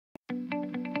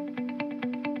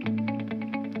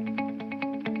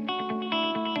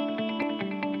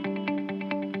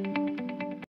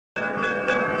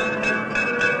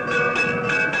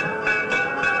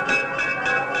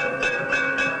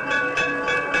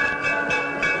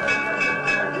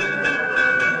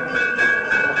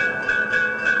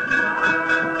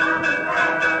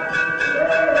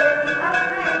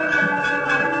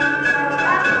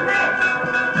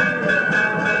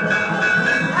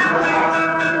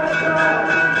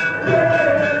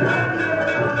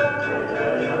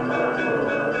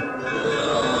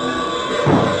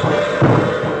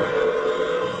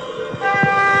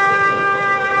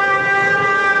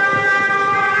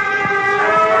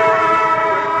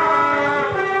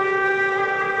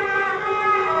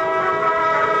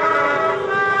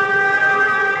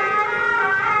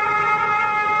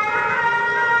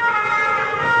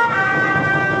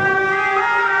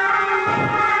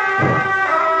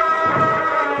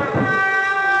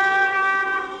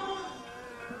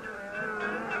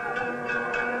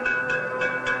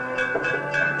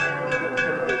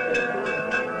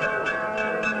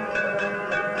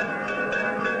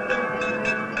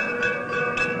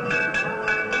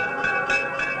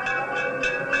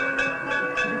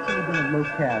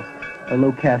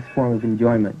low caste form of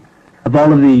enjoyment. Of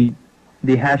all of the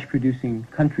hash-producing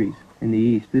countries in the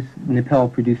East, Nepal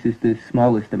produces the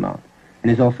smallest amount,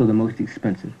 and is also the most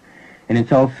expensive, and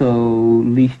it's also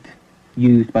least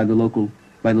used by the local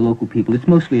people. It's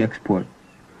mostly export.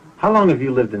 How long have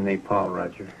you lived in Nepal,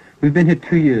 Roger? We've been here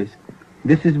 2 years.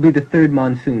 This will be the third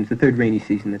monsoons, the third rainy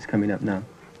season that's coming up now.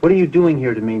 What are you doing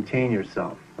here to maintain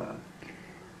yourself?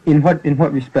 In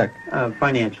what respect?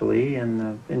 Financially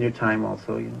and in your time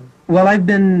also, you know. Well, I've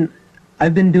been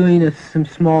doing some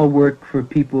small work for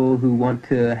people who want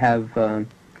to have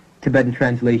Tibetan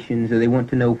translations, or they want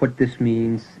to know what this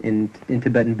means in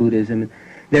Tibetan Buddhism.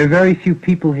 There are very few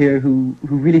people here who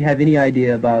really have any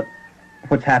idea about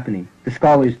what's happening. The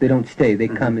scholars, they don't stay. They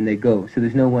come and they go. So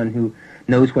there's no one who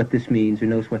knows what this means or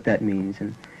knows what that means.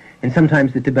 And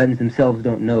sometimes the Tibetans themselves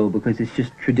don't know because it's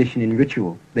just tradition and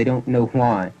ritual. They don't know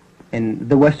why. And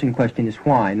the Western question is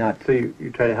why, not... So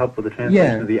you try to help with the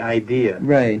translation of the idea.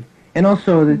 Right. And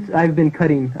also, I've been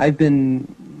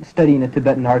studying a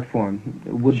Tibetan art form,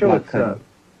 woodblock cutting.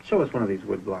 Show us one of these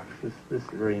wood blocks. This is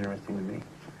very interesting to me.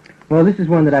 Well, this is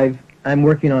one that I'm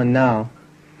working on now.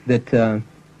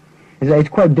 It's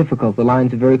quite difficult. The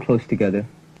lines are very close together,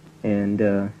 and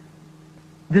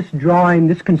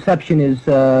this conception is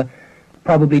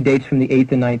probably dates from the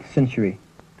 8th and 9th century.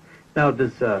 Now,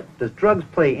 does drugs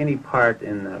play any part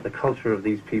in the culture of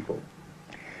these people?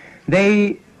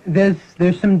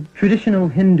 There's some traditional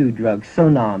Hindu drugs.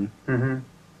 Sonam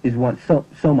is one.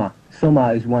 Soma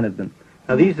is one of them.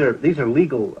 Now, these are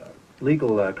legal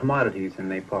commodities in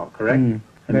Nepal, correct?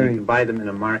 I mean, you can buy them in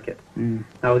a market.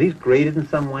 Now, are these graded in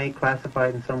some way,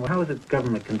 classified in some way? How is it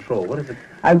government control? What is it?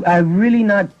 I really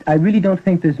don't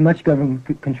think there's much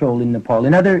government control in Nepal.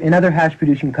 In other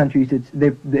hash-producing countries,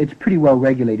 it's pretty well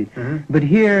regulated. But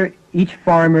here, each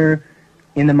farmer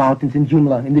in the mountains, in the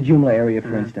Jumla area,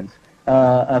 for instance,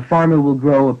 a farmer will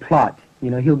grow a plot. You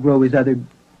know, he'll grow his other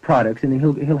products, and then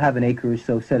he'll have an acre or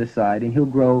so set aside, and he'll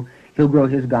grow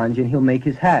his ganja, and he'll make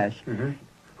his hash.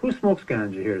 Who smokes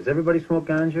ganja here? Does everybody smoke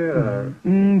ganja? Or?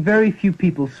 Very few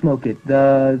people smoke it.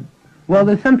 Well,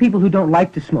 there's some people who don't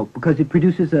like to smoke because it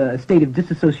produces a state of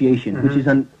disassociation,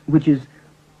 which is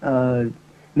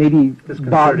maybe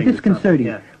disconcerting.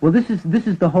 Yeah. Well, this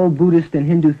is the whole Buddhist and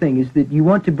Hindu thing, is that you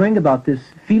want to bring about this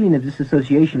feeling of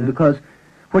disassociation because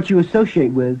what you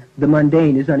associate with, the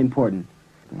mundane, is unimportant.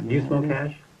 Do you smoke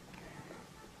hash?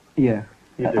 Yeah.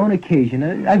 On occasion.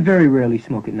 I very rarely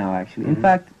smoke it now, actually. In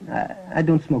fact, I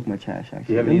don't smoke much hash,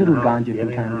 actually. A little ganja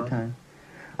from time to time.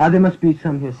 There must be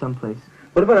some here someplace.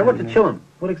 What about, what's a chillum?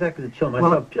 What exactly is a chillum? I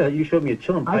saw, you showed me a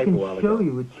chillum pipe a while ago. I can show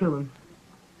you a chillum.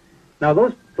 Now,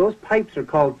 those pipes are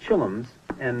called chillums,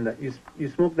 and you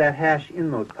smoke that hash in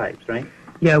those pipes, right?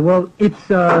 Yeah, well, it's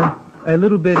a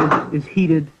little bit is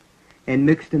heated and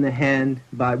mixed in the hand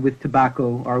with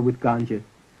tobacco or with ganja.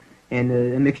 And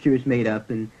a mixture is made up,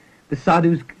 and the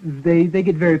sadhus, they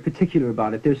get very particular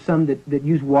about it. There's some that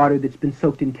use water that's been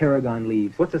soaked in tarragon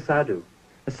leaves. What's a sadhu?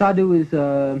 A sadhu is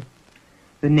the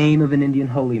name of an Indian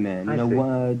holy man,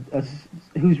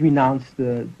 who's renounced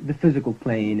the physical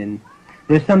plane. And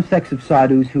there's some sects of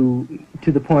sadhus who,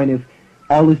 to the point of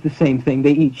all is the same thing,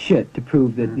 they eat shit to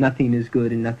prove that nothing is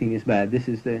good and nothing is bad. This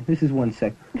is one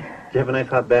sect. Did you have a nice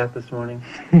hot bath this morning?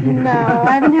 No,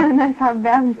 I haven't had a nice hot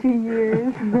bath in 2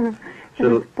 years.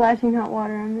 Just splashing hot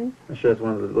water on me. I'm sure that's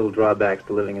one of the little drawbacks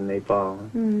to living in Nepal.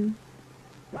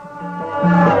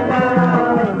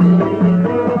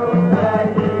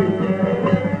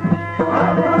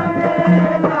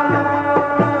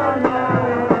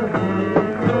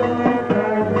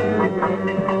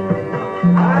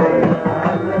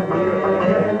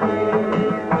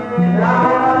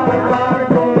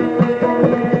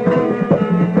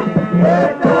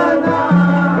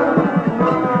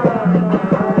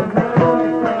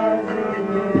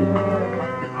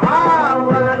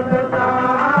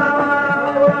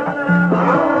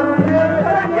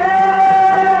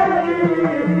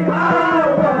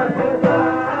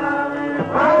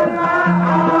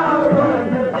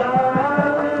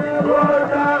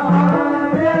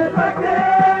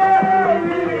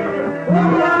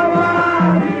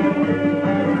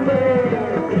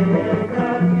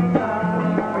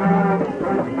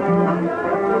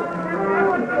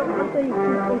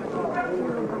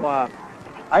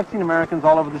 I've seen Americans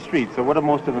all over the street, so what are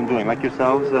most of them doing? Like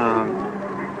yourselves?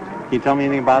 Can you tell me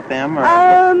anything about them?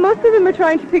 Or most of them are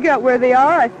trying to figure out where they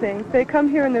are, I think. They come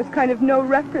here and there's kind of no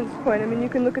reference point. I mean, you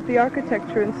can look at the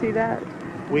architecture and see that.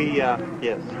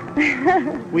 Yes.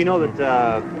 We know that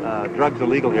drugs are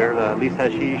legal here, at least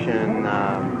hashish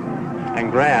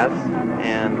and grass,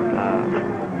 and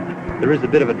There is a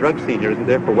bit of a drug scene here, isn't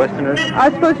there, for Westerners?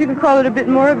 I suppose you could call it a bit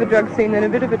more of a drug scene than a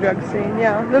bit of a drug scene,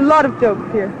 yeah. There's a lot of dope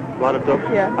here. A lot of dope?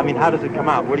 Yeah. I mean, how does it come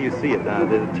out? Where do you see it?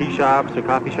 The tea shops or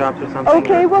coffee shops or something?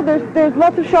 Okay, well, there's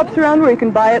lots of shops around where you can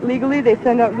buy it legally. They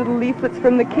send out little leaflets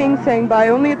from the king saying buy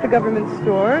only at the government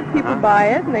store. People buy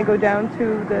it, and they go down to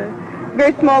the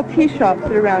very small tea shops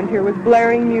that are around here with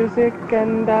blaring music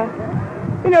and,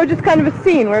 you know, just kind of a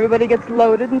scene where everybody gets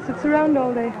loaded and sits around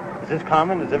all day. Is this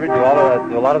common? Do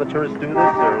a lot of the tourists do this,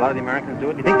 or a lot of the Americans do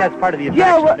it? Do you think that's part of the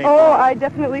attraction? Yeah, well, I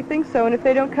definitely think so. And if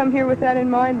they don't come here with that in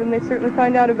mind, then they certainly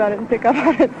find out about it and pick up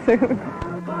on it soon.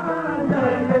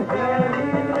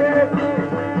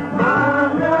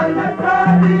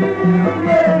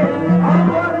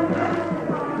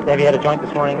 Have you had a joint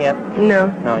this morning yet? No.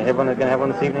 No, you going to have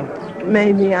one this evening?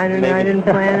 Maybe, I don't know. I didn't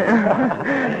plan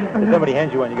it. If somebody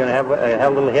hands you one, you're going to have a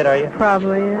little hit, are you?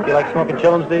 Probably, yeah. Do you like smoking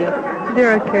chillums, do you?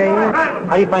 They're okay, yeah.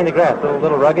 How do you find the grass? A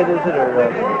little rugged, is it?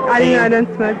 Or, I don't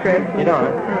smoke grass. You don't,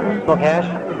 huh? Smoke hash?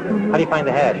 How do you find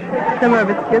the hash? Some of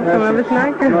it's good, some of it's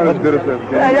not good. Not as good as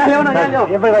Afghani.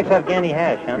 Everybody likes Afghani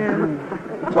hash, huh? Yeah.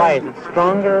 Why? Is it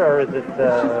stronger, or is it...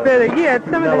 It's better. Yeah,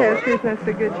 some of the hash is not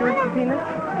so good. You want some peanuts?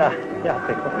 Yeah, I'll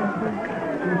take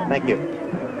one. Thank you.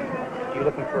 You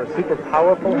looking for a super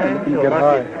powerful hash? You get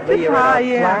high. Just high,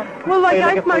 yeah. Flat? Well, like Are you I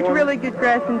looking for smoked one? really good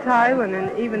grass in Thailand, and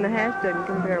even the hash doesn't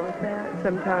compare with that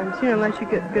sometimes, you know, unless you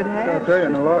get good I'll hash. tell you,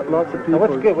 and lots of Now, people...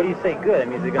 what's good? What do you say good? I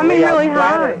mean, is it I going to mean, lay out really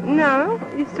flat, high. or- No,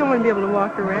 you still want to be able to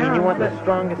walk around. I mean, you want but the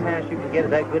strongest hash you can get?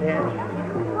 Is that good hash?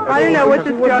 I don't know what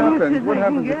the What strongest happens? is What I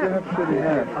can happens if you get. have shitty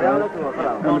hash,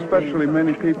 right? And especially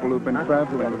many people who've been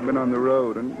traveling, who've been on the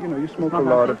road, and you know, you smoke a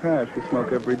lot of hash. You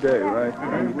smoke every day, right?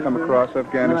 And you come across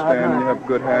Afghanistan, and you have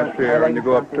good hash here, and you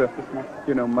go up to,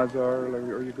 you know, Mazar,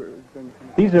 or you go.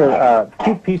 These are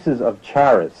 2 pieces of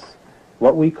charas,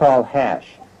 what we call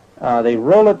hash. They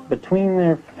roll it between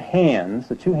their hands,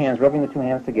 the 2 hands, rubbing the 2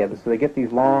 hands together, so they get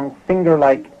these long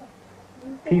finger-like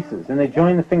pieces, and they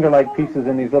join the finger-like pieces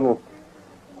in these little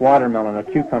watermelon or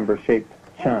cucumber-shaped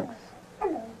chunks.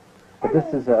 But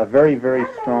this is a very, very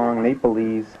strong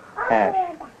Nepalese hash.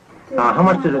 How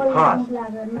much does it cost?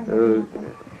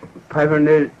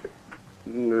 500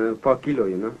 per kilo,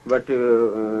 you know, but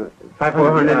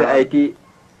 480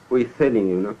 we selling,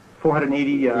 you know.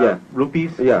 480 Yeah.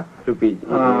 rupees? Yeah, rupees,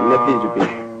 Nepalese rupees.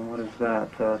 What is that?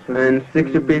 And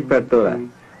 6 rupees per tola.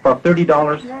 About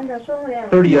 $30.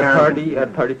 30 Yeah, 30 or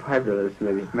 $35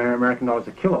 maybe. American dollars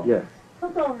a kilo. Yeah.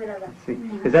 Let's see.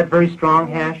 Is that very strong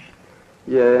hash?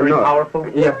 Yeah, Very no. powerful?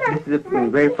 Yeah, this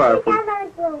is very powerful.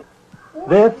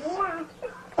 This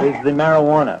is the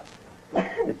marijuana.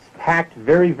 It's packed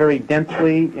very, very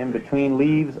densely in between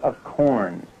leaves of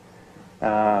corn.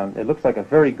 It looks like a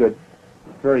very good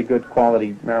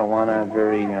quality marijuana.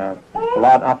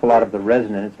 Awful lot of the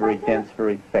resin in it. It's very dense,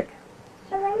 very thick,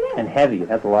 and heavy. It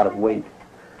has a lot of weight.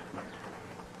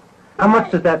 How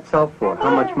much does that sell for? How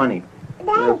much money?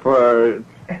 For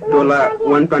tola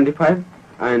 125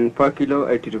 and per kilo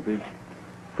 80 rupees.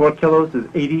 4 kilos is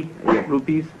 80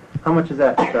 rupees. How much is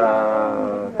that?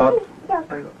 About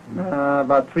 $3.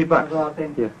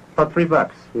 Yeah. About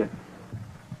 $3. Yeah.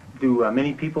 Do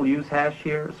many people use hash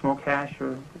here, smoke hash,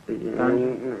 or?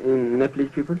 In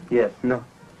Nepalese people? Yes. No.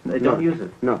 They don't use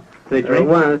it. No. They drink?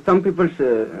 Some people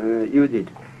use it.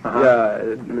 Yeah,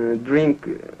 drink.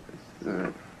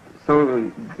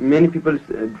 Many people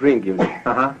drink, you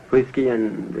know, whiskey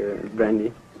and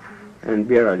brandy, and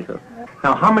beer also.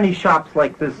 Now, how many shops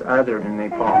like this are there in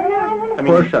Nepal? I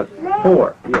mean, 4 shops.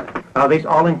 4. Yeah. Are they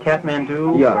all in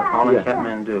Kathmandu? Yeah, All in yeah.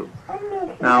 Kathmandu.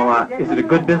 Now, is it a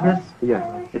good business? Yeah.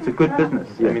 It's a good business.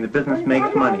 Yeah. I mean, the business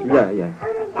makes money. Yeah, yeah.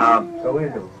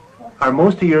 Are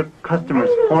most of your customers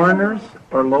foreigners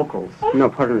or locals? No,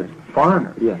 foreigners.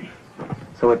 Foreigners. Yeah.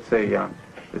 So it's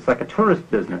it's like a tourist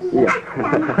business. Yeah.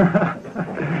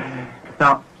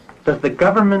 Now, does the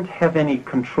government have any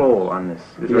control on this?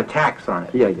 Is there a tax on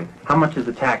it? Yeah, yeah. How much is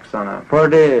the tax on a... Per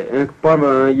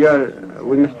year,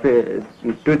 we must pay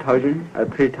 2,000 or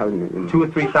 3,000. You know, 2,000 or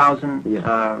 3,000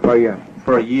 per year.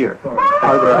 for a year? For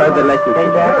the license.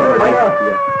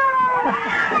 Yeah.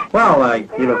 Well, you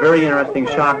have a very interesting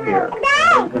shop here,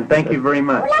 and thank you very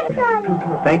much.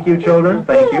 Thank you, children.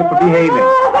 Thank you for behaving.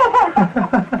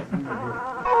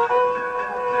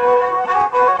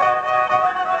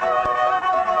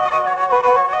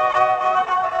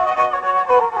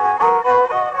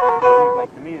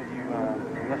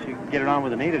 Unless you get it on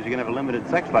with the natives, you're going to have a limited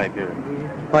sex life here.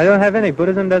 Well, I don't have any.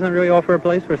 Buddhism doesn't really offer a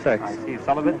place for sex. I see.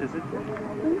 Celibate, is it?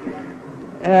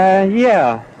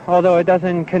 Yeah, although it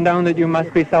doesn't condone that you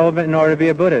must be celibate in order to be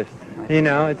a Buddhist. You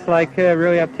know, it's like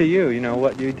really up to you, you know,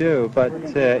 what you do. But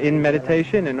in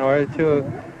meditation, in order to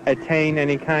attain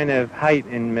any kind of height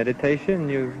in meditation,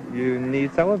 you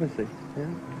need celibacy. Yeah?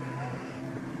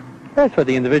 That's for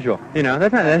the individual, you know,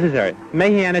 that's not necessary.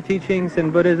 Mahayana teachings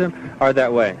in Buddhism are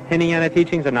that way. Hinayana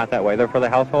teachings are not that way. They're for the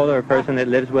household or a person that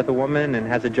lives with a woman and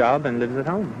has a job and lives at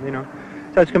home, you know.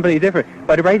 So it's completely different.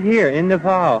 But right here in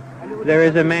Nepal, there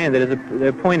is a man that is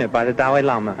appointed by the Dalai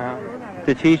Lama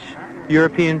to teach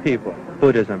European people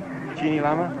Buddhism. Genie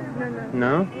Lama?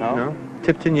 No? No.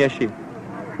 Thipten Yeshi,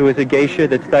 who is a geisha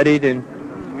that studied in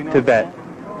Tibet.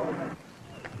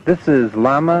 This is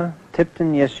Lama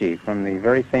Thipten Yeshi from the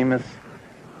very famous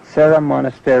Sera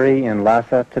Monastery in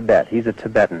Lhasa, Tibet. He's a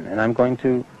Tibetan, and I'm going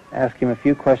to ask him a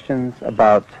few questions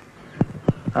about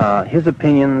his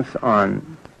opinions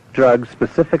on drugs,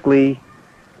 specifically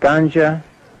ganja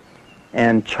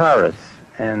and charas,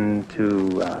 and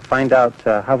to find out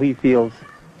how he feels,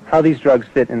 how these drugs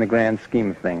fit in the grand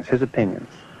scheme of things, his opinions.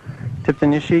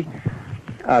 Thipten Yeshi,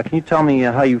 can you tell me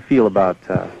how you feel about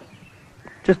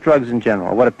just drugs in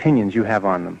general, what opinions you have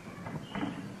on them?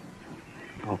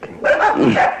 Okay.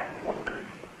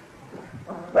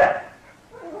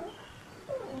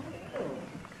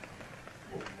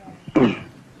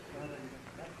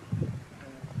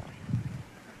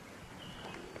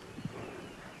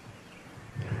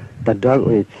 The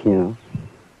drug is, you know,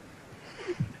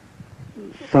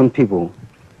 some people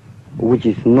which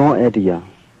is no idea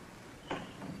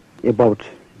about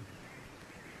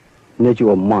nature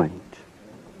of mind,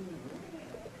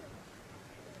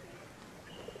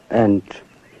 and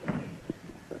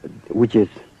which is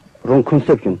wrong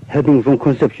conception, having wrong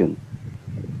conception,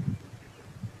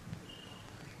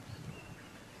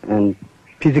 and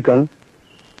physical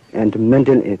and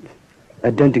mental is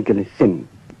identically same.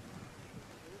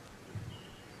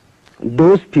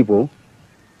 Those people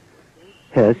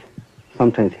has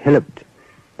sometimes helped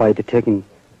by the taking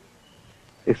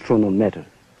external matter.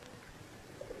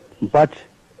 But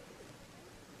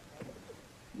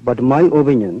my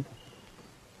opinion,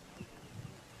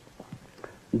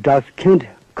 drugs can't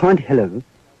help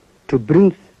to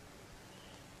bring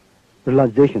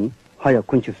realization, higher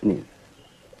consciousness.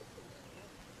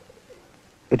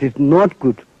 It is not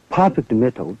good, perfect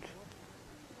method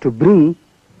to bring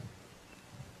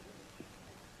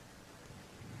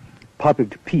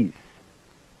perfect peace,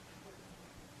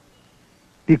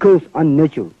 because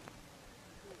unnatural.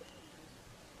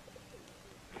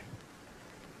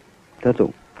 That's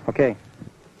all. Okay.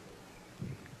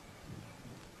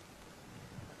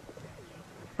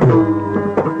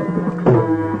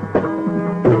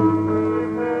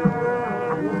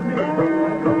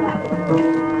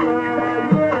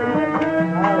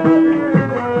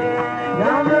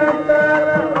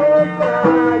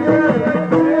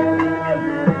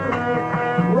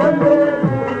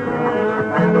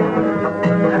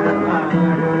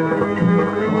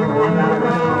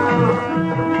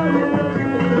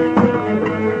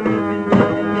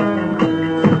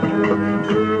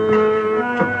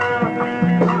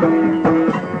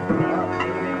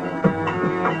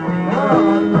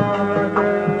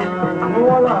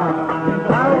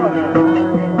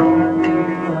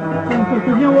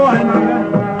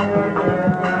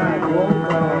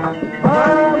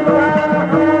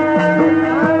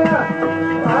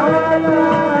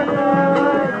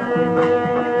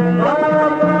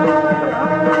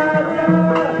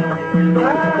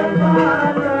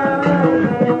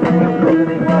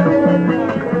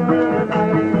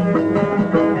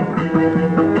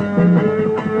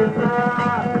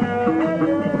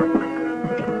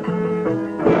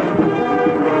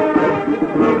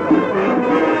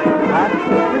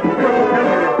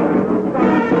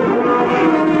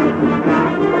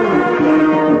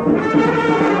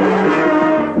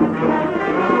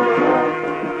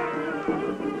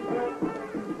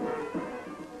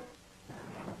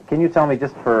 Can you tell me,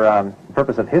 just for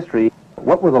purpose of history,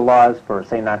 what were the laws for,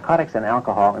 say, narcotics and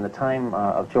alcohol in the time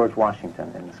of George Washington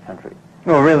in this country?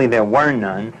 Well, really, there were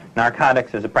none.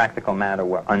 Narcotics, as a practical matter,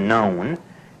 were unknown,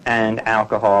 and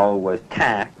alcohol was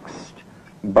taxed,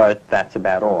 but that's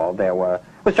about all. There was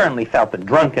certainly felt that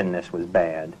drunkenness was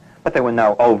bad, but there were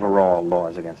no overall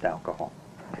laws against alcohol.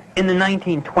 In the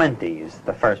 1920s,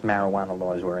 the first marijuana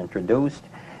laws were introduced,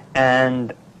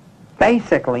 and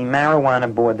basically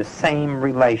marijuana bore the same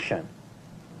relation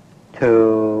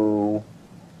to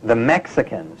the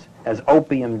Mexicans as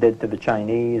opium did to the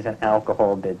Chinese and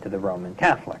alcohol did to the Roman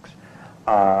Catholics.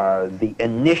 The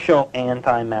initial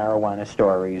anti-marijuana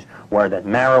stories were that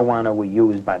marijuana were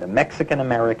used by the Mexican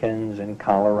Americans in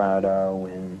Colorado,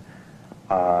 in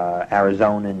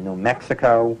Arizona, and New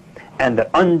Mexico, and that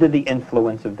under the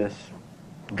influence of this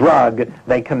drug,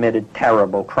 they committed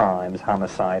terrible crimes,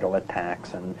 homicidal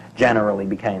attacks, and generally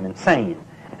became insane.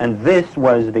 And this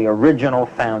was the original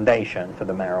foundation for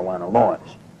the marijuana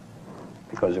laws,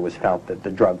 because it was felt that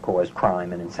the drug caused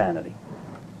crime and insanity.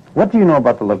 What do you know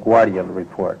about the LaGuardia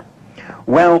report?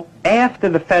 Well, after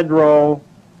the federal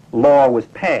law was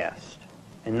passed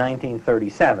in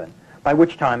 1937, by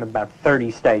which time about 30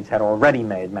 states had already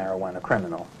made marijuana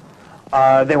criminal,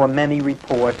 there were many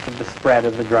reports of the spread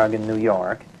of the drug in New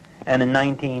York, and in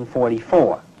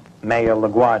 1944, Mayor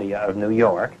LaGuardia of New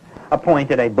York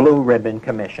appointed a blue ribbon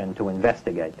commission to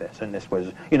investigate this, and this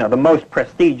was, you know, the most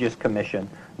prestigious commission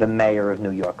the mayor of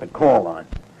New York could call on.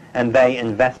 And they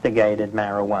investigated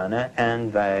marijuana,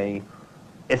 and they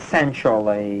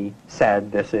essentially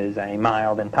said this is a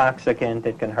mild intoxicant,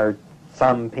 it can hurt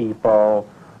some people,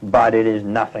 but it is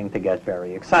nothing to get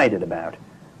very excited about.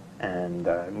 And,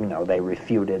 you know, they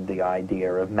refuted the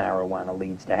idea of marijuana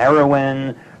leads to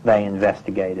heroin, they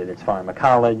investigated its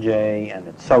pharmacology and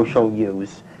its social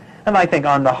use, and I think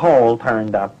on the whole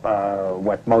turned up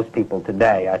what most people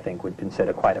today, I think, would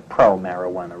consider quite a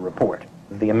pro-marijuana report.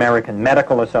 The American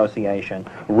Medical Association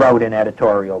wrote an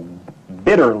editorial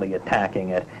bitterly attacking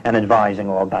it and advising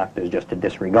all doctors just to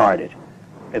disregard it.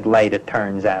 It later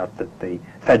turns out that the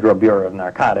Federal Bureau of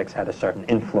Narcotics had a certain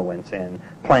influence in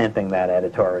planting that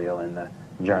editorial in the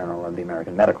Journal of the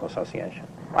American Medical Association.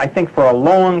 I think for a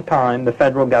long time the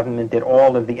federal government did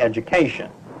all of the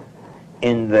education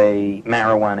in the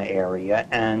marijuana area,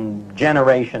 and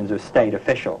generations of state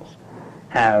officials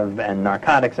and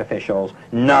narcotics officials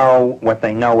know what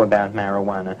they know about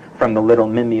marijuana from the little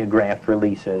mimeographed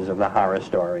releases of the horror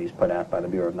stories put out by the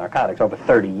Bureau of Narcotics over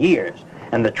 30 years,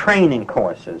 and the training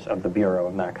courses of the Bureau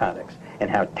of Narcotics and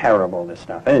how terrible this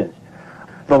stuff is.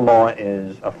 The law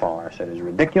is a farce, it is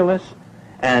ridiculous,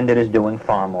 and it is doing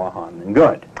far more harm than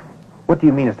good. What do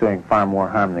you mean it's doing far more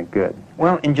harm than good?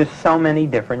 Well, in just so many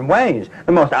different ways.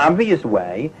 The most obvious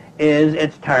way is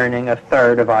it's turning a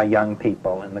third of our young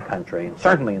people in the country, and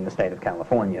certainly in the state of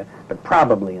California, but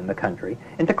probably in the country,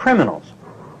 into criminals.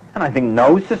 And I think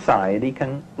no society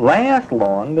can last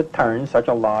long that turns such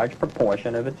a large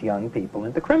proportion of its young people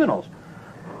into criminals.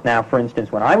 Now, for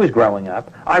instance, when I was growing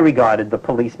up, I regarded the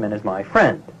policeman as my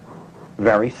friend,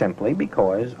 very simply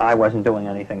because I wasn't doing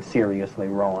anything seriously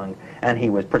wrong, and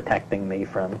he was protecting me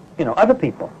from, you know, other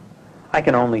people. I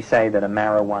can only say that a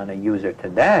marijuana user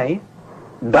today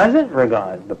doesn't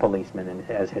regard the policeman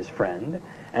as his friend,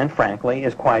 and frankly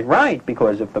is quite right,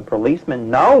 because if the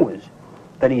policeman knows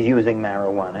that he's using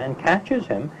marijuana and catches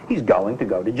him, he's going to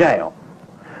go to jail.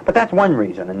 But that's one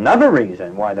reason. Another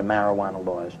reason why the marijuana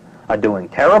laws are doing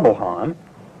terrible harm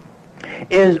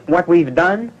is what we've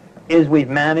done is we've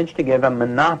managed to give a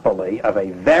monopoly of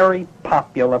a very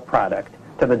popular product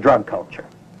to the drug culture,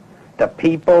 the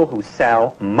people who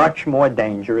sell much more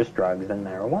dangerous drugs than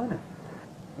marijuana.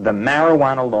 The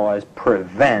marijuana laws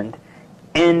prevent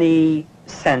any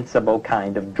sensible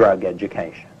kind of drug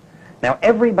education. Now,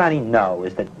 everybody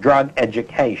knows that drug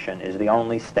education is the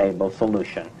only stable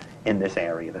solution in this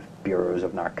area. The bureaus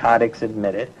of narcotics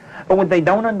admit it. But what they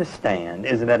don't understand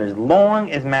is that as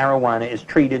long as marijuana is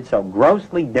treated so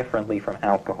grossly differently from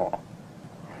alcohol,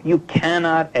 you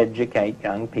cannot educate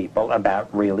young people about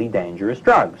really dangerous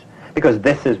drugs, because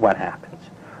this is what happens.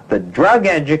 The drug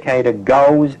educator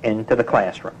goes into the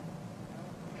classroom.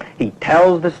 He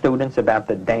tells the students about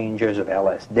the dangers of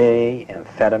LSD,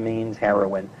 amphetamines,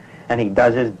 heroin, and he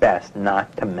does his best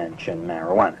not to mention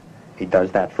marijuana. He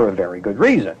does that for a very good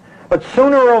reason. But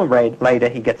sooner or later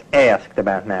he gets asked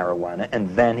about marijuana, and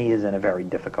then he is in a very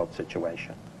difficult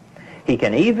situation. He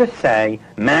can either say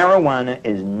marijuana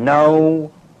is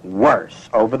no worse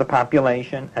over the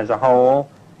population as a whole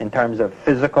in terms of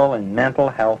physical and mental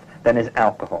health than is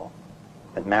alcohol,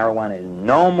 that marijuana is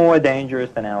no more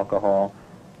dangerous than alcohol.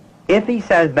 If he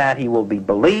says that, he will be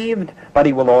believed, but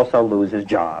he will also lose his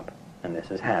job, and this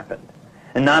has happened.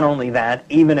 And not only that,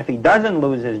 even if he doesn't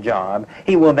lose his job,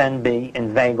 he will then be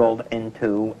inveigled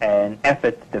into an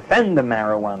effort to defend the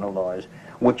marijuana laws,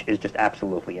 which is just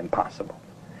absolutely impossible.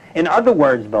 In other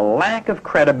words, the lack of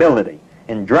credibility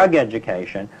in drug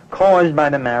education caused by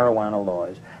the marijuana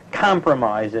laws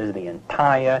compromises the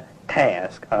entire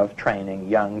task of training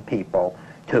young people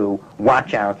to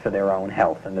watch out for their own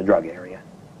health in the drug area.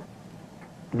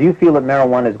 Do you feel that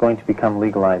marijuana is going to become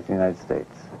legalized in the United States?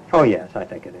 Oh, yes, I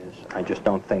think it is. I just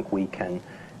don't think we can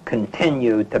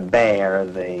continue to bear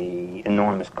the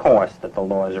enormous cost that the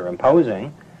laws are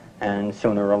imposing, and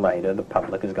sooner or later the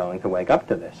public is going to wake up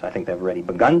to this. I think they've already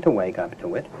begun to wake up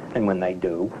to it, and when they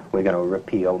do, we're going to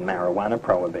repeal marijuana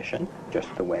prohibition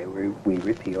just the way we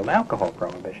repealed alcohol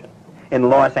prohibition. In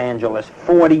Los Angeles,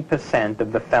 40%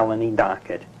 of the felony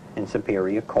docket in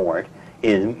Superior Court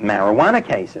is marijuana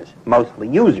cases, mostly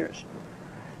users.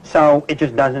 So it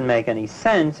just doesn't make any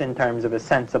sense in terms of a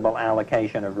sensible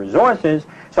allocation of resources,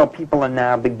 so people are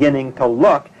now beginning to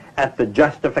look at the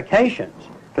justifications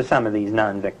for some of these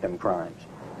non-victim crimes.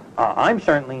 I'm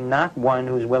certainly not one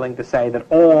who's willing to say that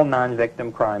all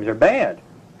non-victim crimes are bad.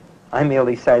 I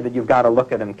merely say that you've got to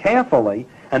look at them carefully,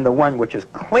 and the one which is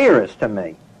clearest to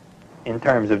me in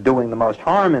terms of doing the most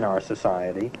harm in our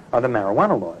society are the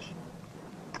marijuana laws.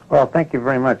 Well, thank you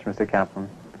very much, Mr. Kaplan.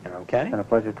 Okay? It's been a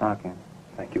pleasure talking.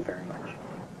 Thank you very much.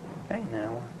 Okay,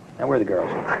 now where are the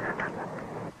girls?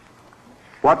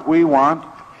 What we want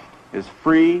is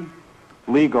free,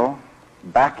 legal,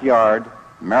 backyard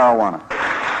marijuana.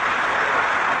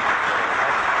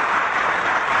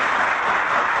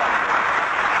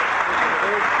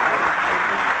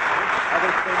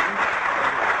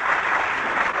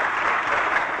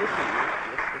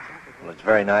 Well, it's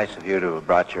very nice of you to have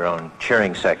brought your own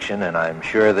cheering section, and I'm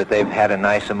sure that they've had a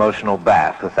nice emotional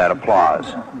bath with that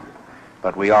applause.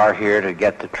 But we are here to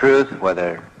get the truth,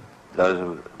 whether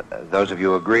those of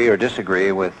you agree or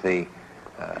disagree with the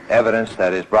evidence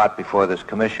that is brought before this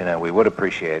commission, and we would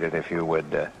appreciate it if you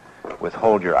would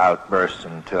withhold your outbursts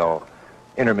until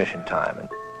intermission time.